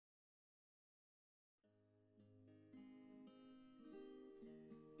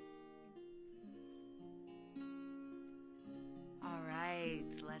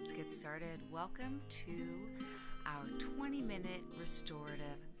get started, welcome to our 20-minute restorative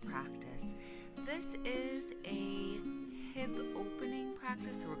practice. This is a hip opening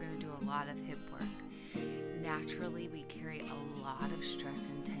practice, so we're going to do a lot of hip work. Naturally, we carry a lot of stress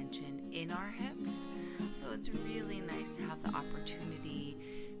and tension in our hips, so it's really nice to have the opportunity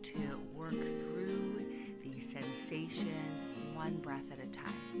to work through these sensations one breath at a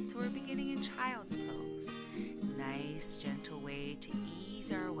time. So we're beginning in child's pose. Nice, gentle way to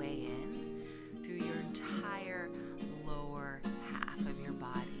ease our way in through your entire lower half of your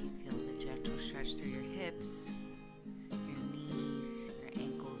body. Feel the gentle stretch through your hips, your knees, your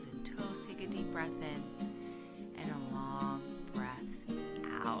ankles and toes. Take a deep breath in and a long breath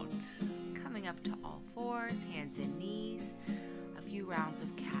out. Coming up to all fours, hands and knees. A few rounds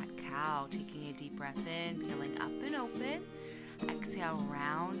of cat-cow. Taking a deep breath in, peeling up and open. Exhale,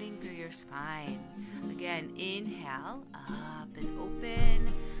 rounding through your spine. Again, inhale, up and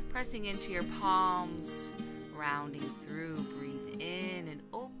open. Pressing into your palms, rounding through. Breathe in and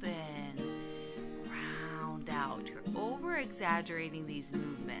open. Round out. You're over-exaggerating these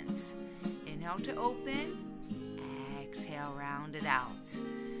movements. Inhale to open. Exhale, round it out.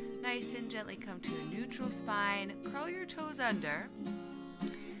 Nice and gently come to a neutral spine. Curl your toes under.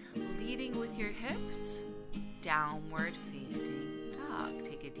 Leading with your hips. Downward facing dog.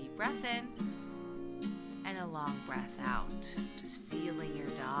 Take a deep breath in and a long breath out. Just feeling your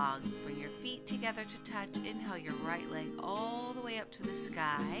dog. Bring your feet together to touch. Inhale your right leg all the way up to the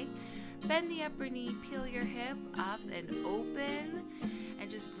sky. Bend the upper knee, peel your hip up and open. And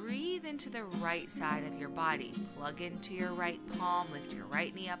just breathe into the right side of your body. Plug into your right palm. Lift your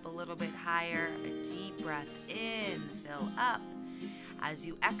right knee up a little bit higher. A deep breath in. Fill up. As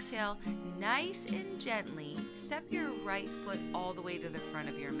you exhale, nice and gently, step your right foot all the way to the front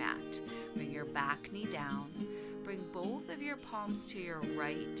of your mat. Bring your back knee down. Bring both of your palms to your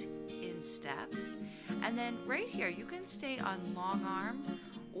right instep. And then right here, you can stay on long arms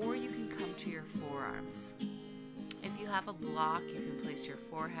or you can come to your forearms. If you have a block, you can place your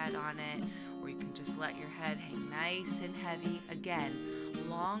forehead on it, or you can just let your head hang nice and heavy. Again,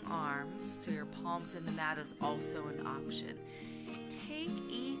 long arms, so your palms in the mat is also an option. Take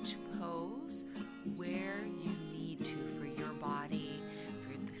each pose where you need to for your body,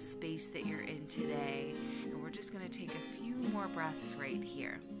 for the space that you're in today. And we're just going to take a few more breaths right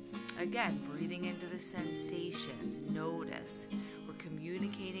here. Again, breathing into the sensations. Notice we're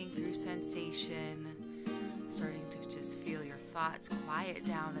communicating through sensation. Starting to just feel your thoughts quiet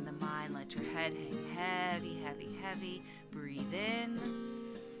down in the mind. Let your head hang heavy, heavy, heavy. Breathe in.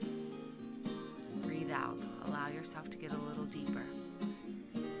 Breathe out. Allow yourself to get a little deeper.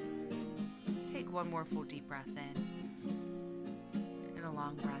 Take one more full deep breath in. And a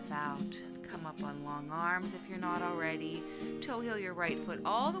long breath out. Come up on long arms if you're not already. Toe heel your right foot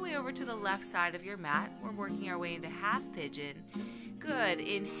all the way over to the left side of your mat. We're working our way into half pigeon. Good.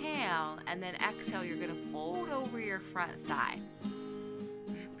 Inhale, and then exhale. You're going to fold over your front thigh.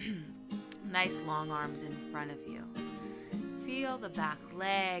 Nice long arms in front of you. Feel the back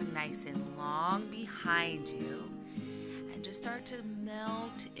leg nice and long behind you. And just start to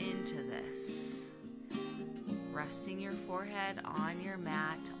melt into this. Resting your forehead on your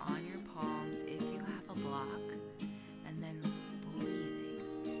mat, on your palms if you have a block. And then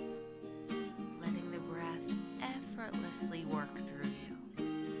breathing. Letting the breath effortlessly work through you.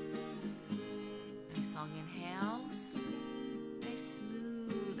 Nice long inhales. Nice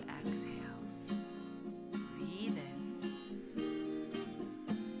smooth exhales. Breathe in.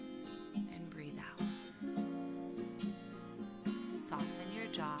 And breathe out. Soften your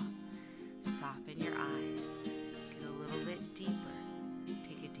jaw. Soften your eyes. Get a little bit deeper.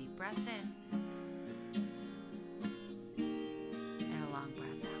 Take a deep breath in.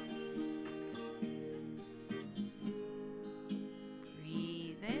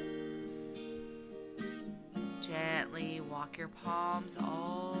 Gently walk your palms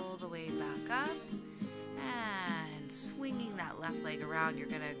all the way back up and swinging that left leg around, you're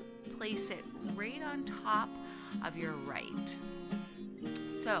going to place it right on top of your right.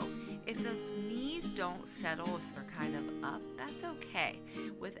 So if the knees don't settle, if they're kind of up, that's okay.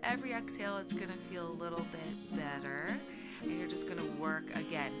 With every exhale, it's going to feel a little bit better. And you're just going to work,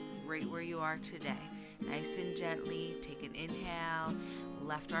 again, right where you are today. Nice and gently, take an inhale.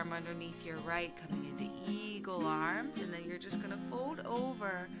 Left arm underneath your right, coming into eagle arms, and then you're just going to fold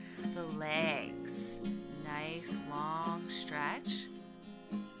over the legs. Nice long stretch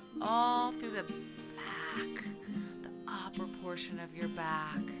all through the back, the upper portion of your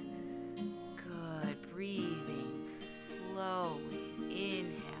back. Good. Breathing, flowing.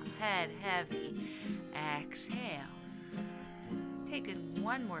 Inhale, head heavy. Exhale. Take a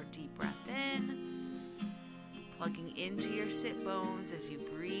one more deep breath in, plugging into your sit bones as you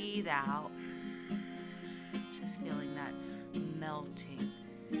breathe out. Just feeling that melting,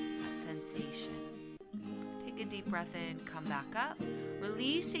 that sensation. Take a deep breath in, come back up,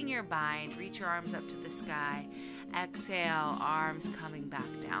 releasing your bind, reach your arms up to the sky. Exhale, arms coming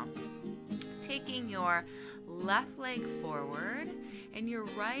back down. Taking your left leg forward and your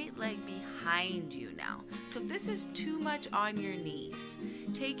right leg behind you now. So if this is too much on your knees,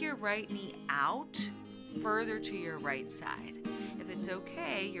 take your right knee out further to your right side. If it's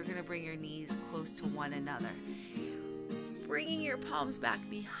okay, you're going to bring your knees close to one another. Bringing your palms back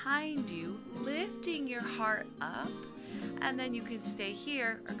behind you, lifting your heart up, and then you can stay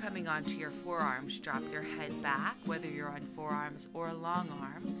here or coming onto your forearms. Drop your head back, whether you're on forearms or long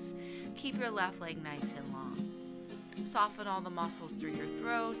arms. Keep your left leg nice and long. Soften all the muscles through your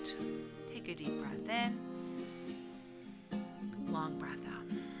throat. Take a deep breath in. Long breath out.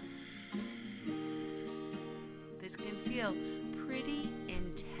 This can feel pretty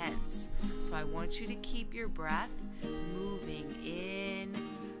intense, so I want you to keep your breath moving in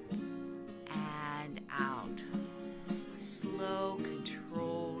and out. Slow,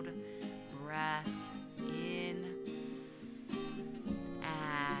 controlled breath in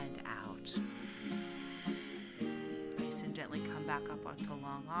and out. Nice and gently come back up onto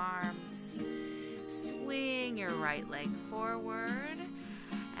long arms. Swing your right leg forward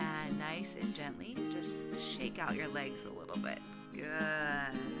and nice and gently just shake out your legs a little bit.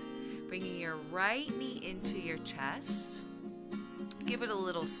 Good. Bringing your right knee into your chest. Give it a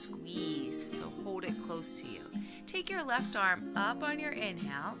little squeeze, so hold it close to you. Take your left arm up on your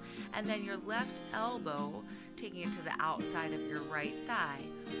inhale, and then your left elbow, taking it to the outside of your right thigh,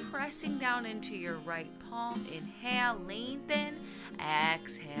 pressing down into your right palm. Inhale, lengthen.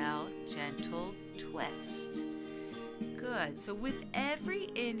 Exhale, gentle twist. Good. So with every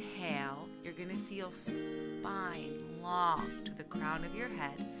inhale, you're going to feel spine long to the crown of your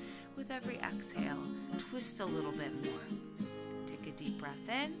head. With every exhale, twist a little bit more. Take a deep breath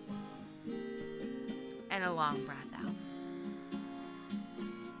in and a long breath out.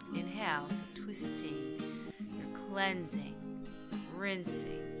 Inhale, so twisting, you're cleansing,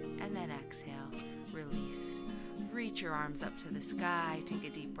 rinsing, and then exhale, release. Reach your arms up to the sky, take a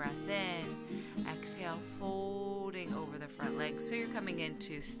deep breath in, exhale, folding over the front leg. So you're coming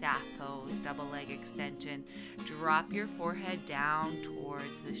into staff pose, double leg extension. Drop your forehead down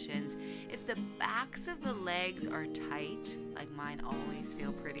towards the shins. If the backs of the legs are tight, like mine always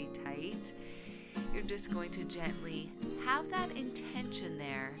feel pretty tight, you're just going to gently have that intention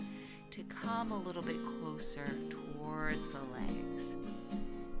there to come a little bit closer towards the legs.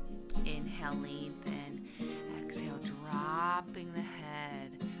 Inhale, lengthen. Exhale, dropping the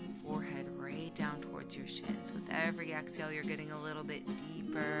head, forehead right down towards your shins. With every exhale, you're getting a little bit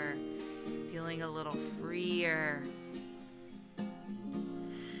deeper, feeling a little freer. Good.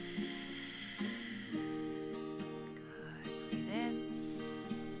 Breathe in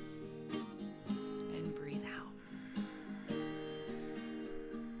and breathe out.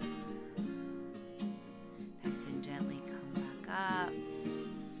 Nice and gently come back up.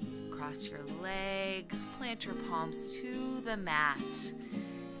 Cross your legs, plant your palms to the mat,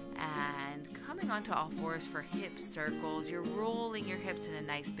 and coming onto all fours for hip circles. You're rolling your hips in a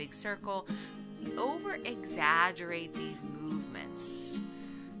nice big circle. Over-exaggerate these movements,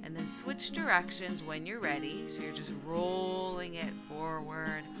 and then switch directions when you're ready. So you're just rolling it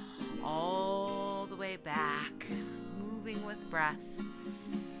forward, all the way back, moving with breath.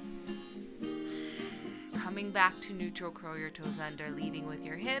 Coming back to neutral, curl your toes under, leading with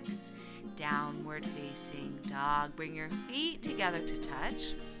your hips, downward facing dog. Bring your feet together to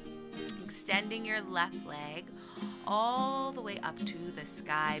touch, extending your left leg all the way up to the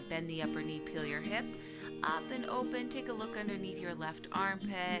sky. Bend the upper knee, peel your hip up and open. Take a look underneath your left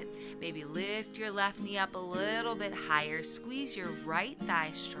armpit. Maybe lift your left knee up a little bit higher. Squeeze your right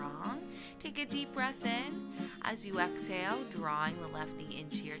thigh strong. Take a deep breath in. As you exhale, drawing the left knee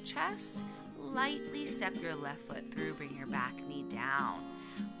into your chest. Lightly step your left foot through, bring your back knee down.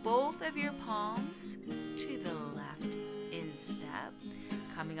 Both of your palms to the left instep.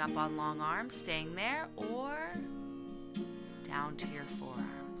 Coming up on long arms, staying there, or down to your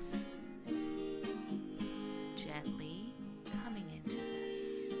forearms. Gently coming into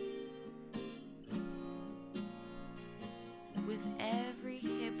this. With every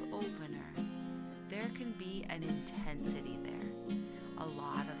hip opener, there can be an intensity there. A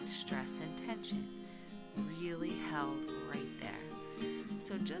lot of stress and tension really held right there.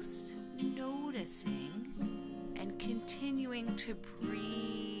 So just noticing and continuing to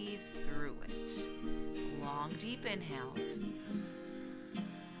breathe through it. Long, deep inhales.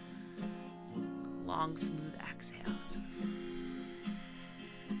 long, smooth exhales.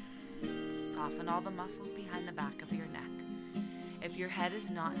 Soften all the muscles behind the back of your neck. If your head is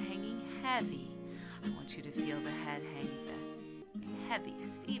not hanging heavy, I want you to feel the head hang the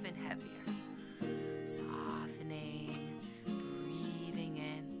heaviest, even heavier. Softening, breathing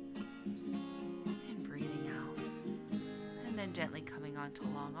in and breathing out. And then gently coming onto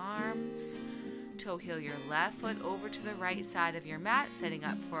long arms. Toe heel your left foot over to the right side of your mat, setting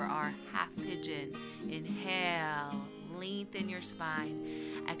up for our half pigeon. Inhale, lengthen your spine.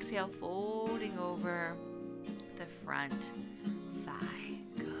 Exhale, folding over the front thigh.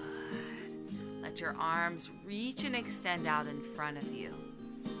 Good. Let your arms reach and extend out in front of you.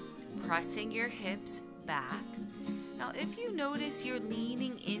 Pressing your hips back. Now, if you notice you're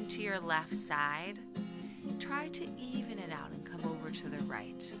leaning into your left side, try to even it out and come over to the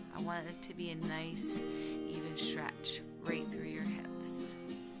right. I want it to be a nice, even stretch right through your hips.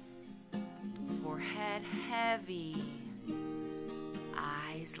 Forehead heavy.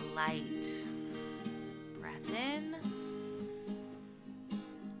 Eyes light. Breath in.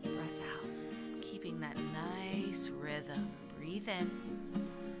 Breath out. Keeping that nice rhythm. Breathe in.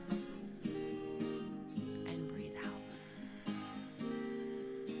 And breathe out.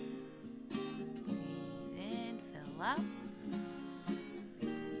 Breathe in. Fill up.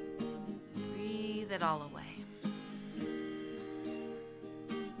 Breathe it all away.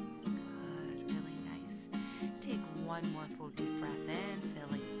 One more full deep breath in,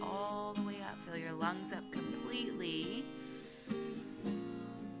 filling all the way up. Fill your lungs up completely.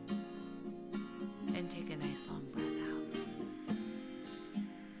 And take a nice long breath out.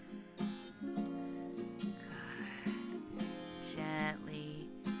 Good. Gently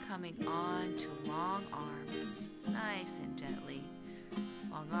coming on to long arms. Nice and gently.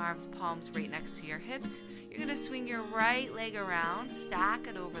 Long arms, palms right next to your hips. You're going to swing your right leg around, stack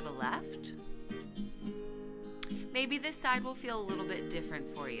it over the left. Maybe this side will feel a little bit different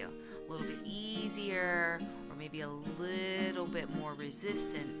for you, a little bit easier, or maybe a little bit more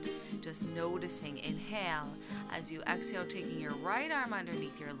resistant. Just noticing. Inhale as you exhale, taking your right arm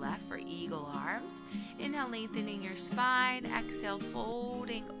underneath your left for eagle arms. Inhale, lengthening your spine. Exhale,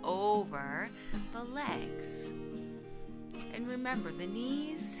 folding over the legs. And remember, the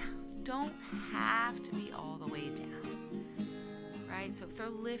knees don't have to be all the way down. Right? So if they're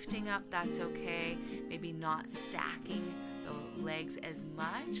lifting up, that's okay. Maybe not stacking the legs as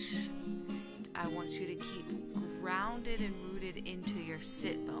much. I want you to keep grounded and rooted into your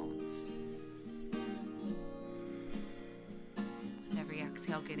sit bones. With every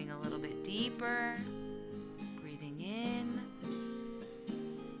exhale, getting a little bit deeper. Breathing in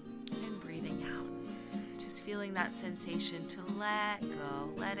and breathing out. Just feeling that sensation to let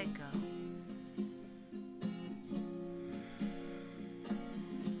go, let it go.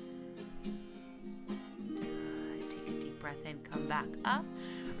 Breath in, come back up,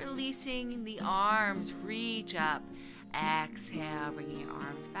 releasing the arms, reach up, exhale, bringing your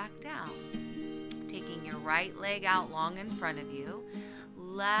arms back down, taking your right leg out long in front of you,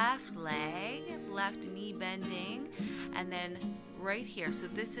 left leg, left knee bending, and then right here, so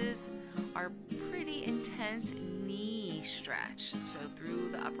this is our pretty intense knee stretch, so through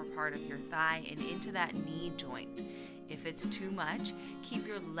the upper part of your thigh and into that knee joint. If it's too much, keep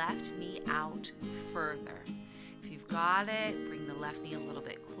your left knee out further. If you've got it, bring the left knee a little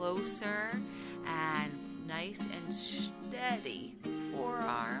bit closer and nice and steady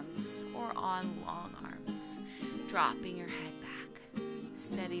forearms or on long arms. Dropping your head back.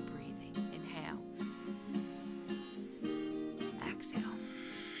 Steady breathing. Inhale. Exhale.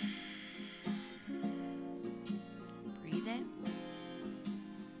 Breathe in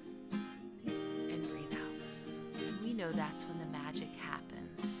and breathe out. And we know that's when the magic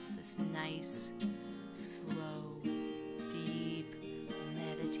happens. This nice, slow, deep,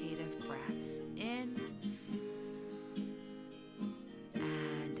 meditative breath in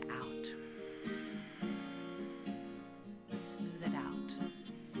and out. Smooth it out.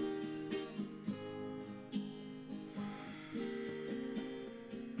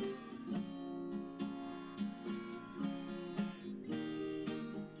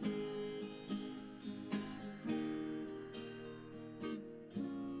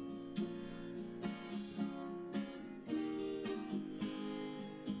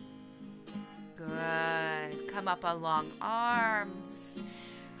 Good. Come up on long arms,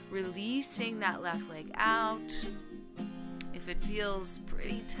 releasing that left leg out. If it feels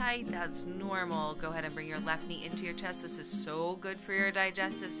pretty tight, that's normal. Go ahead and bring your left knee into your chest. This is so good for your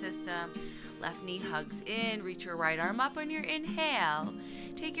digestive system. Left knee hugs in. Reach your right arm up on your inhale.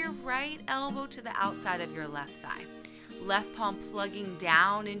 Take your right elbow to the outside of your left thigh. Left palm plugging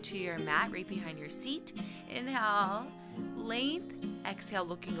down into your mat right behind your seat. Inhale, length. Exhale,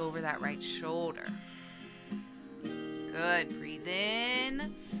 looking over that right shoulder. Good. Breathe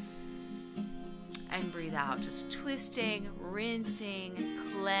in and breathe out. Just twisting, rinsing,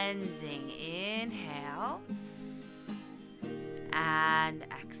 cleansing. Inhale and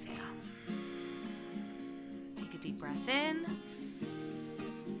exhale. Take a deep breath in.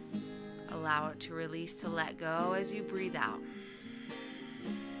 Allow it to release, to let go as you breathe out.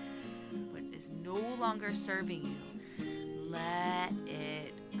 What is no longer serving you, let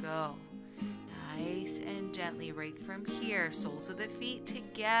it go. Nice and gently right from here. Soles of the feet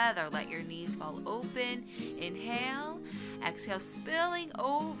together. Let your knees fall open. Inhale. Exhale, spilling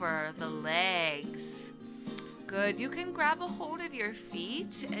over the legs. Good. You can grab a hold of your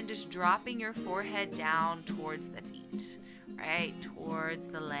feet and just dropping your forehead down towards the feet. Right? Towards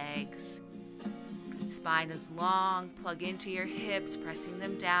the legs. Spine is long. Plug into your hips, pressing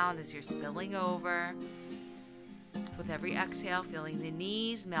them down as you're spilling over. With every exhale, feeling the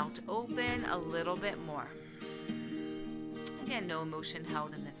knees melt open a little bit more. Again, no emotion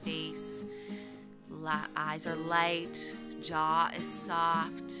held in the face. Eyes are light. Jaw is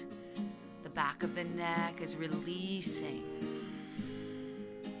soft. The back of the neck is releasing.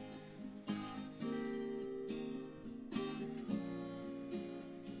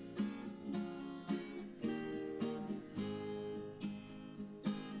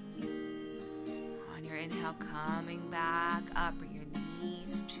 Inhale, coming back up, bring your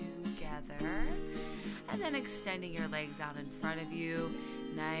knees together, and then extending your legs out in front of you,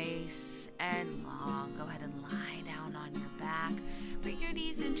 nice and long. Go ahead and lie down on your back. Bring your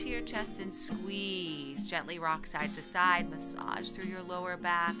knees into your chest and squeeze. Gently rock side to side, massage through your lower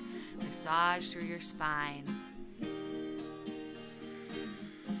back, massage through your spine.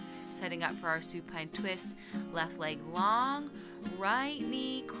 Setting up for our supine twist, left leg long, right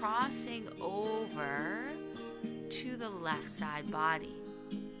knee crossing over to the left side body.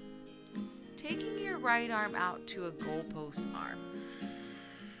 Taking your right arm out to a goalpost arm.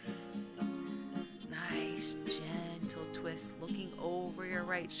 Nice, gentle twist, looking over your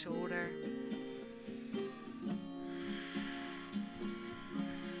right shoulder.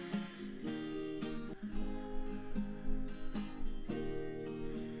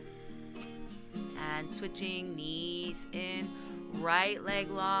 And switching, knees in, right leg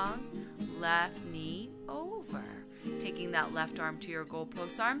long, left knee over. Taking that left arm to your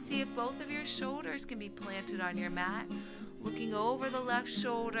goalpost arm. See if both of your shoulders can be planted on your mat. Looking over the left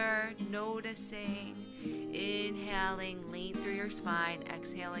shoulder, noticing. Inhaling, lean through your spine.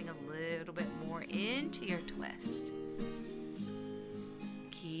 Exhaling a little bit more into your twist.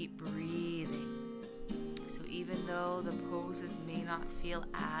 Keep breathing. So even though the poses may not feel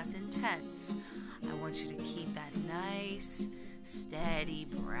as intense, I want you to keep that nice, steady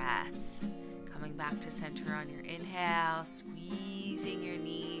breath. Coming back to center on your inhale, squeezing your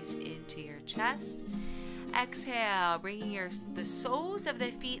knees into your chest. Exhale, bringing the soles of the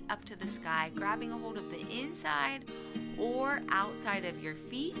feet up to the sky, grabbing a hold of the inside or outside of your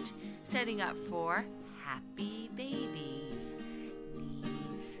feet, setting up for happy baby.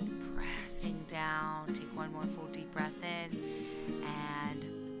 Knees pressing down. Take one more full deep breath in and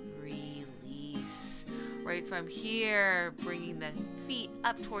release. Right from here, bringing the feet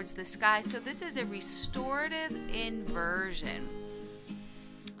up towards the sky. So this is a restorative inversion.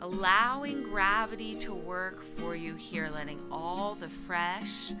 Allowing gravity to work for you here, letting all the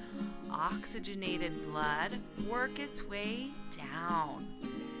fresh, oxygenated blood work its way down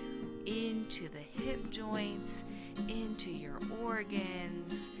into the hip joints, into your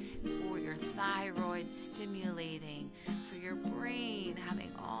organs, for your thyroid stimulating, for your brain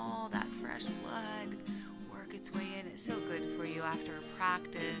having all that fresh blood work its way in. It's so good for you after a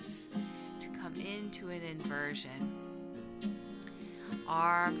practice to come into an inversion.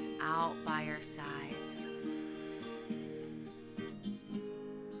 Arms out by your sides.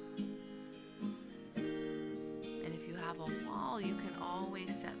 And if you have a wall, you can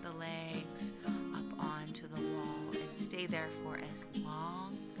always set the legs up onto the wall and stay there for as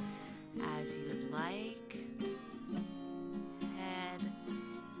long as you'd like. Head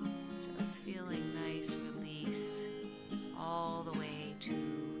just feeling nice release all the way to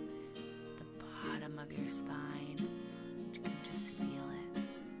the bottom of your spine. You can just feel it.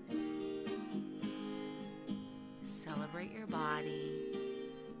 Celebrate your body.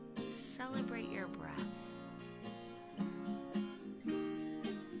 Celebrate your breath.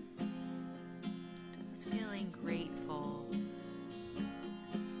 Just feeling grateful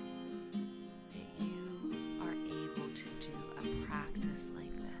that you are able to do a practice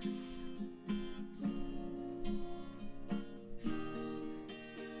like this.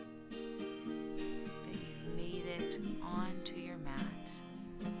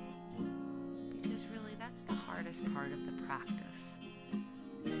 hardest part of the practice.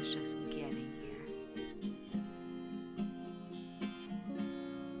 It's just getting here.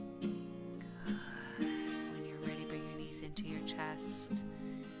 Good. When you're ready, bring your knees into your chest,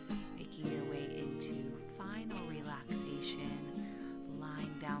 making your way into final relaxation,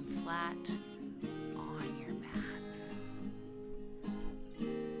 lying down flat on your mat.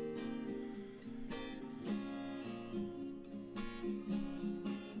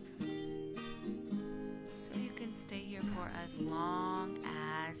 So you can stay here for as long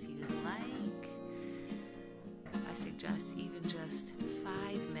as you like. I suggest even just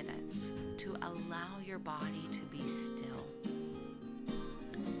 5 minutes to allow your body to be still.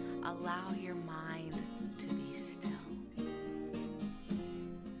 Allow your mind to be still.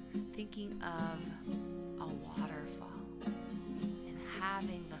 Thinking of a waterfall and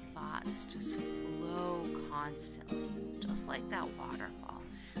having the thoughts just flow constantly, just like that waterfall.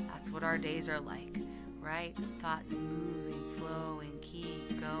 That's what our days are like, right? Thoughts moving, flowing,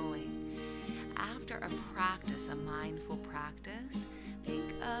 keep going. After a practice, a mindful practice,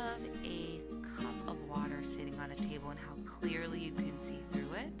 think of a cup of water sitting on a table and how clearly you can see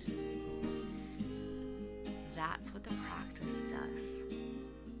through it. That's what the practice does.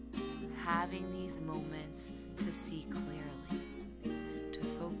 Having these moments to see clearly, to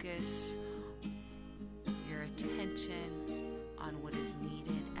focus your attention on what is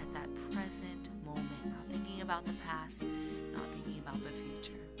needed at that present moment, not thinking about the past, not